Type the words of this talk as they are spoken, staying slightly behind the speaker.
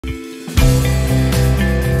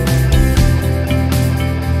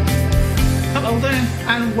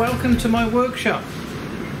and welcome to my workshop.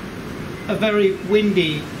 A very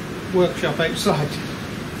windy workshop outside.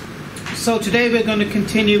 So today we're going to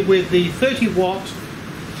continue with the 30-watt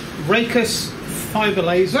Racus fiber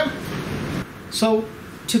laser. So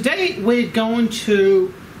today we're going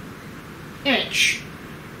to etch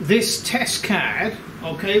this test card,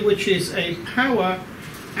 okay, which is a power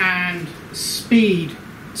and speed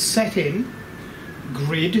setting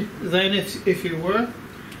grid then, if you were.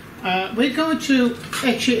 We're going to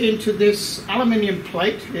etch it into this aluminium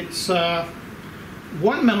plate. It's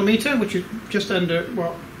 1mm, which is just under,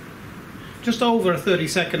 well, just over a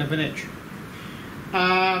 32nd of an inch.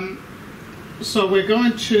 So we're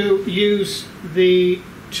going to use the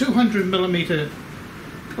 200mm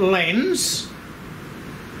lens,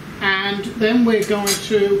 and then we're going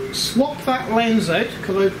to swap that lens out,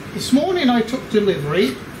 because this morning I took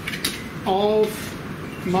delivery of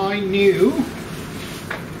my new,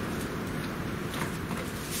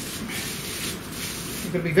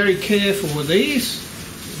 I'm going to be very careful with these,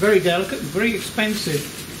 very delicate, very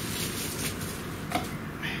expensive.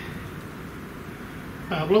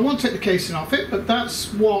 Well, I won't take the casing off it, but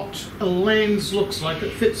that's what a lens looks like.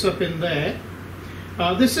 It fits up in there.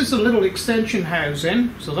 This is a little extension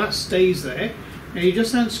housing, so that stays there. And you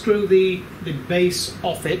just unscrew the base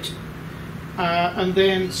off it, and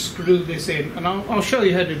then screw this in. And I'll show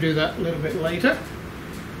you how to do that a little bit later.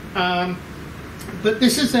 But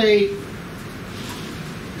this is a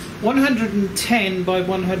 110 by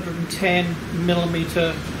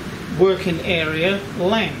 110mm working area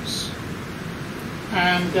lens.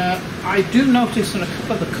 And I do notice in a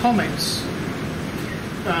couple of the comments,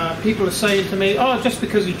 people are saying to me, oh, just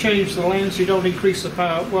because you change the lens you don't increase the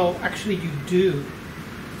power. Well, actually you do.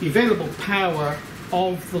 The available power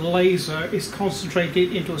of the laser is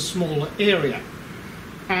concentrated into a smaller area.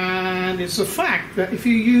 And it's a fact that if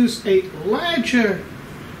you use a larger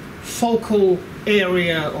focal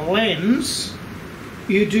area lens,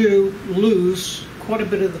 you do lose quite a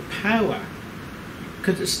bit of the power,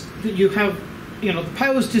 because you have, you know, the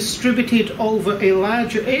power is distributed over a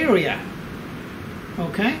larger area.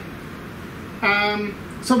 Okay,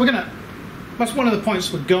 so we're gonna, that's one of the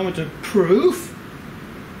points we're going to prove.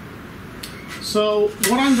 So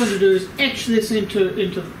what I'm going to do is etch this into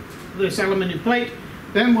this aluminium plate,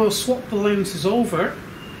 then we'll swap the lenses over,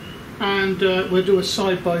 and we'll do a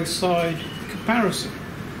side-by-side comparison.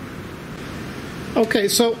 Okay,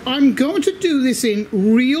 so I'm going to do this in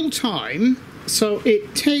real time, so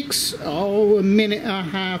it takes a minute and a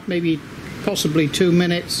half, maybe possibly 2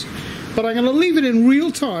 minutes, but I'm going to leave it in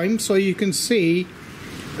real time so you can see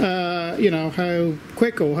you know, how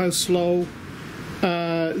quick or how slow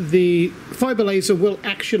the fiber laser will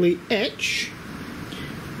actually etch.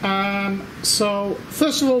 So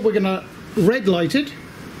first of all we're going to red light it.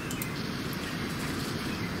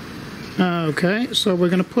 Okay, so we're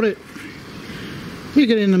going to put it, we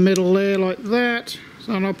get in the middle there like that,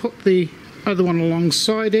 and I'll put the other one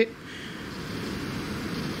alongside it.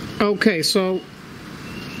 Okay, so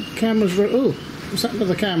camera's ready. Oh, what's happened to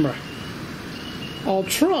the camera? I'll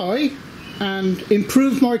try and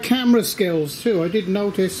improve my camera skills too. I did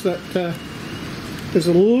notice that there's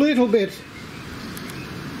a little bit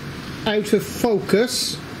out of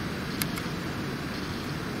focus.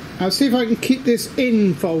 I'll see if I can keep this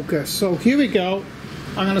in focus. So here we go.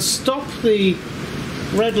 I'm going to stop the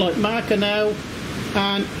red light marker now,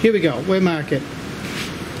 and here we go, we're marking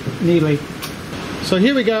nearly. So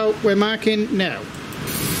here we go, we're marking now.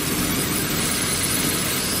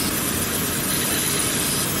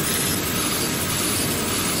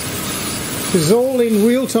 This is all in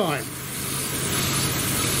real time,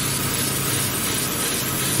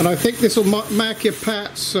 and I think this will mark your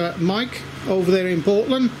Pat's mic over there in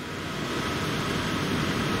Portland.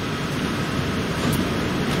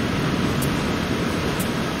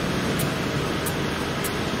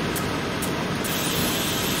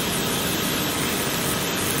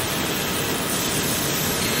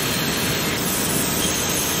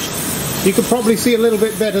 You can probably see a little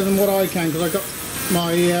bit better than what I can, because I've got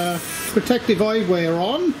my protective eyewear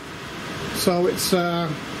on, so it's you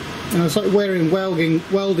know, it's like wearing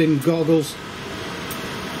welding goggles.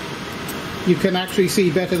 You can actually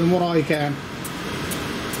see better than what I can.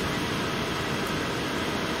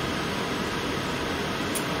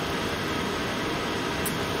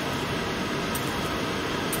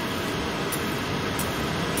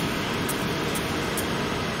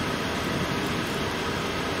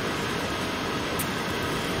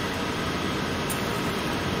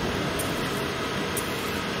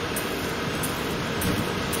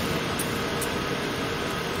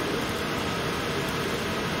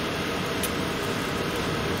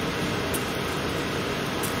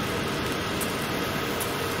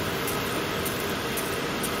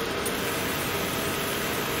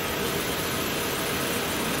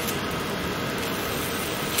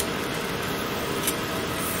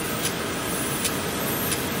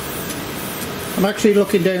 I'm actually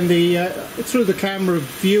looking down the through the camera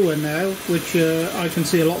viewer now, which I can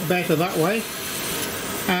see a lot better that way.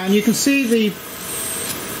 And you can see the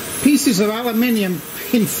pieces of aluminium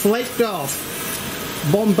being flaked off,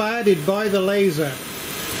 bombarded by the laser.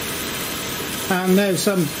 And now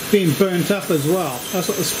some being burnt up as well. That's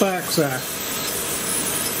what the sparks are.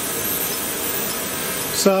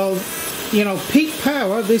 So, you know, peak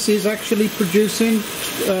power, this is actually producing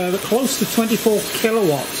close to 24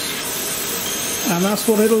 kilowatts. And that's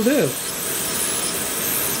what it'll do.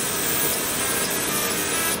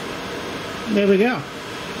 There we go.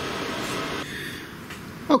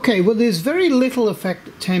 Okay, well there's very little effect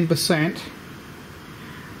at 10%.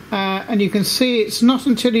 And you can see it's not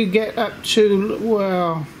until you get up to,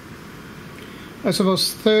 well, I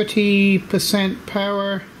suppose 30%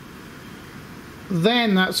 power,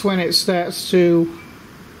 then that's when it starts to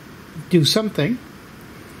do something.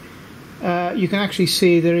 You can actually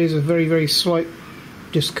see there is a very, very slight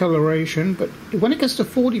discoloration, but when it gets to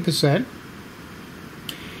 40%,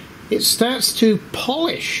 it starts to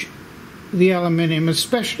polish the aluminium,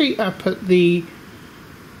 especially up at the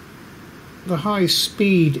high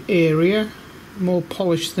speed area, more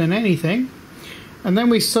polished than anything. And then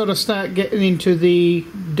we sort of start getting into the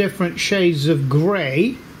different shades of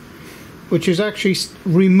grey, which is actually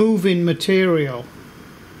removing material.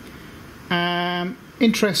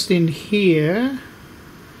 Interesting here,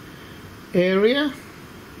 area.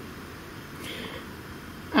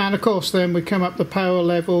 And of course then we come up the power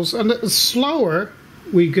levels, and the slower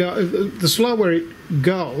we go, the slower it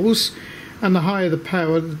goes, and the higher the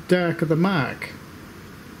power, the darker the mark.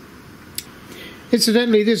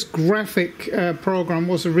 Incidentally, this graphic program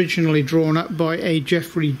was originally drawn up by a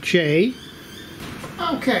Jeffrey J.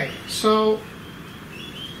 Okay, so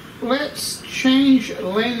let's change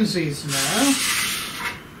lenses now.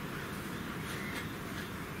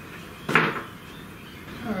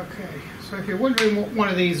 Okay, so if you're wondering what one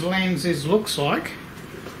of these lenses looks like,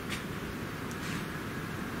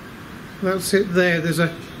 that's it there. There's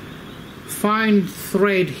a fine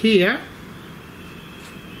thread here.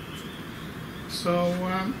 So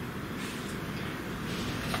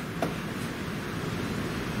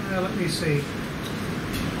let me see.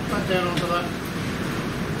 Back down onto that.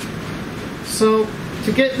 So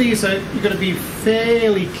to get these out, you've got to be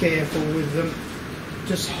fairly careful with them.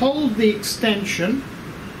 Just hold the extension.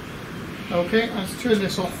 Okay, let's turn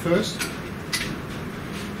this off first.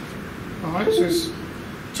 Alright, so it's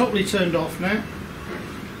totally turned off now.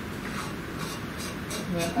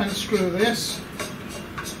 Then unscrew this.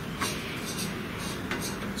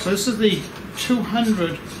 So this is the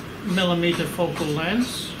 200mm focal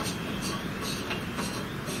lens.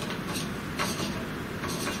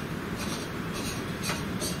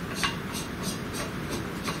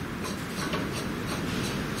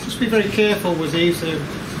 Just be very careful with these, they're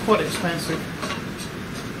quite expensive.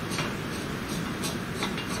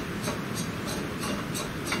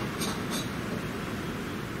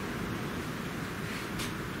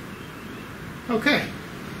 Okay.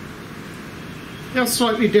 They're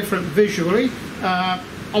slightly different visually.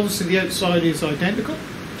 Obviously the outside is identical.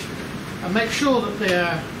 And make sure that they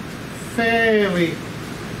are fairly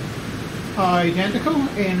identical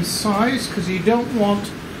in size, because you don't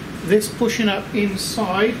want this pushing up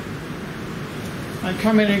inside and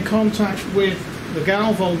coming in contact with the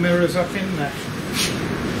galvo mirrors up in there.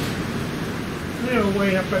 They're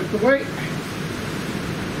way up out the way.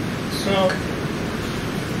 So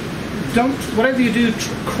don't, whatever you do,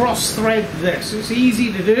 cross thread this. It's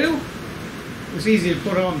easy to do, it's easy to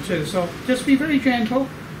put on too, so just be very gentle,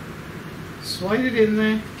 slide it in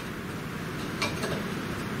there,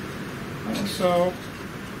 and so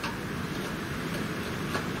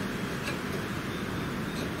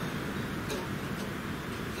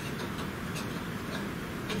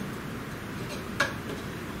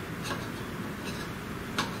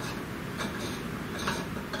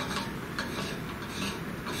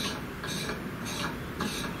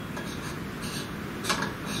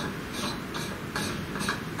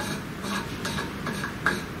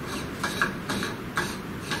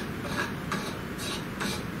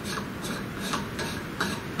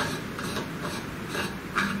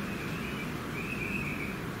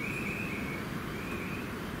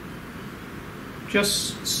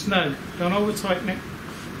just snug, don't over tighten it.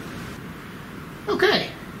 Okay,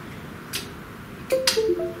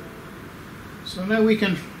 so now we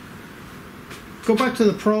can go back to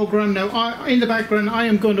the program. Now in the background I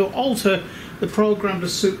am going to alter the program to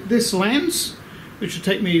suit this lens, which will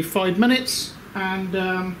take me 5 minutes,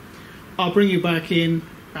 and I'll bring you back in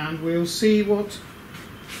and we'll see what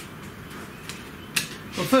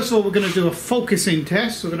Well, first of all, we're going to do a focusing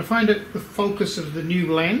test. We're going to find out the focus of the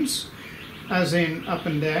new lens, as in up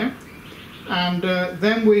and down, and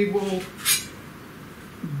then we will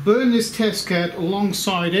burn this test card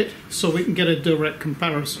alongside it so we can get a direct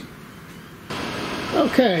comparison.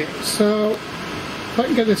 Okay, so if I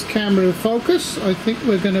can get this camera to focus, I think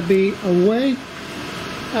we're going to be away.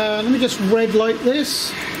 Let me just red light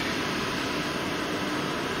this.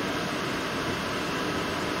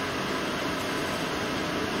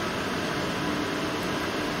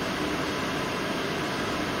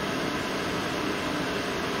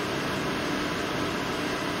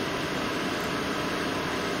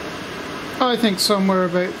 I think somewhere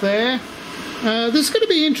about there. This is going to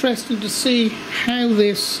be interesting to see how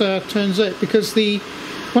this turns out, because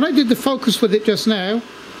when I did the focus with it just now,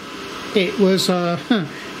 it was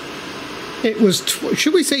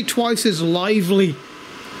should we say twice as lively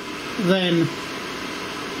then.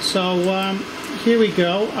 So here we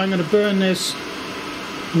go. I'm going to burn this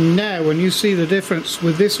now, and you see the difference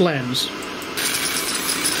with this lens.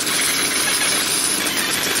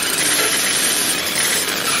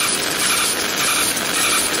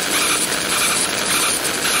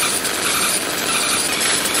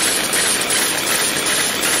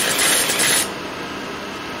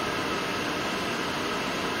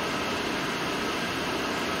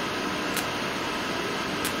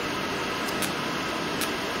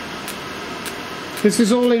 This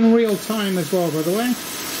is all in real time as well, by the way.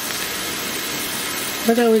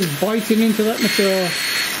 Look how it's biting into that material.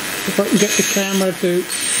 If I can get the camera to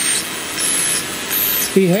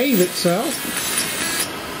behave itself.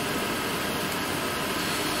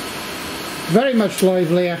 Very much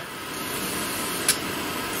livelier.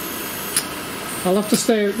 I'll have to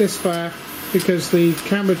stay out this far because the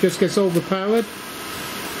camera just gets overpowered.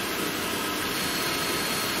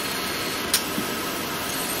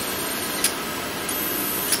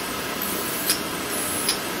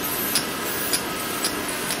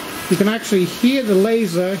 You can actually hear the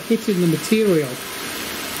laser hitting the material.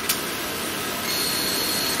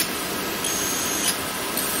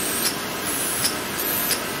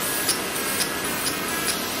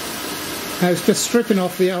 Now it's just stripping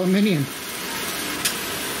off the aluminium.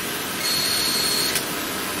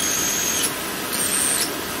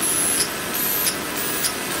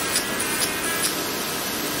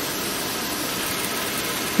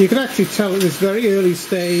 You can actually tell at this very early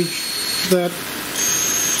stage that,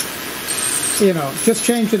 you know, just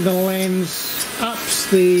changing the lens ups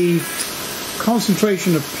the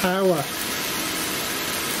concentration of power.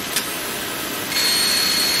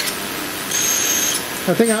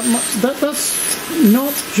 I think that's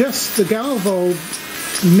not just the galvo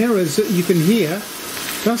mirrors that you can hear,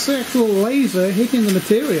 that's the actual laser hitting the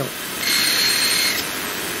material.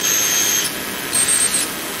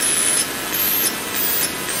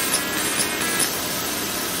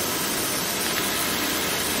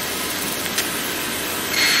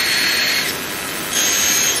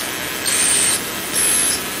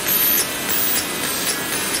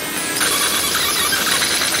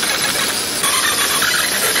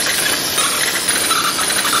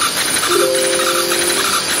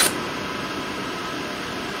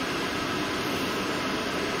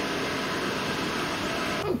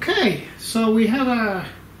 Okay, so we have a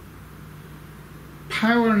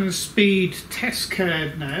power and speed test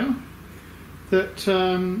card now that,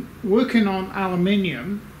 working on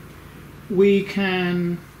aluminium, we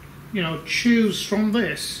can, you know, choose from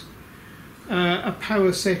this a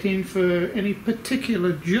power setting for any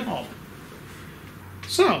particular job.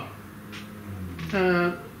 So,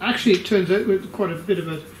 actually it turns out with quite a bit of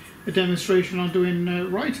a demonstration on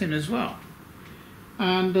doing writing as well.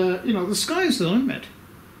 And, you know, the sky's the limit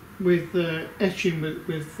with etching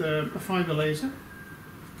with a fibre laser.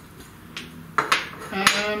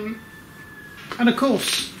 And of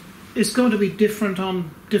course, it's going to be different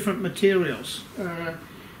on different materials. You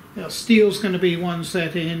know, steel's going to be one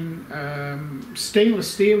setting,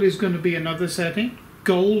 stainless steel is going to be another setting,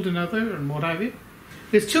 gold another, and what have you.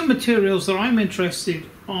 There's two materials that I'm interested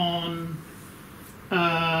on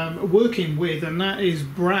working with, and that is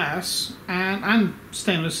brass and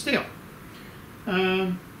stainless steel.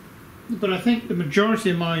 But I think the majority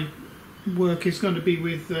of my work is going to be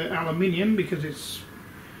with aluminium, because it's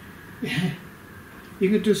you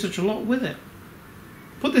can do such a lot with it.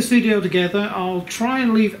 Put this video together, I'll try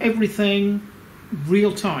and leave everything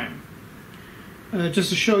real time, just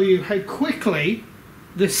to show you how quickly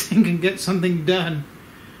this thing can get something done.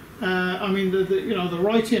 I mean, you know, the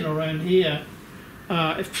writing around here,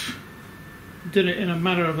 did it in a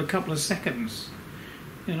matter of a couple of seconds,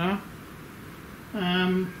 you know.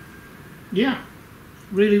 Yeah,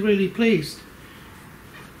 really pleased.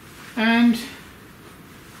 And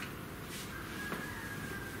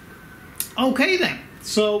okay then,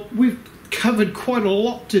 so we've covered quite a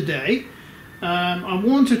lot today. I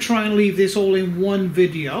want to try and leave this all in one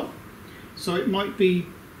video, so it might be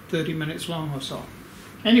 30 minutes long or so.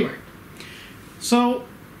 Anyway, so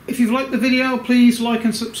if you've liked the video, please like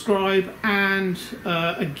and subscribe, and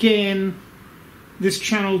again, this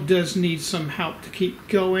channel does need some help to keep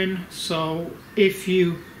going, so if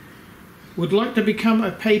you would like to become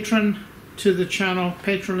a patron to the channel,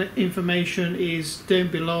 patron information is down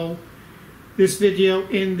below this video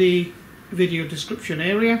in the video description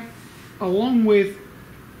area, along with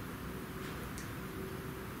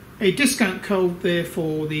a discount code there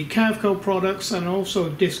for the Carveco products, and also a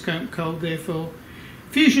discount code there for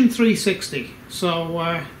Fusion 360. So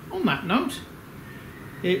on that note,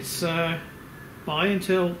 it's bye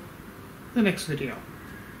until the next video.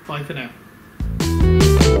 Bye for now.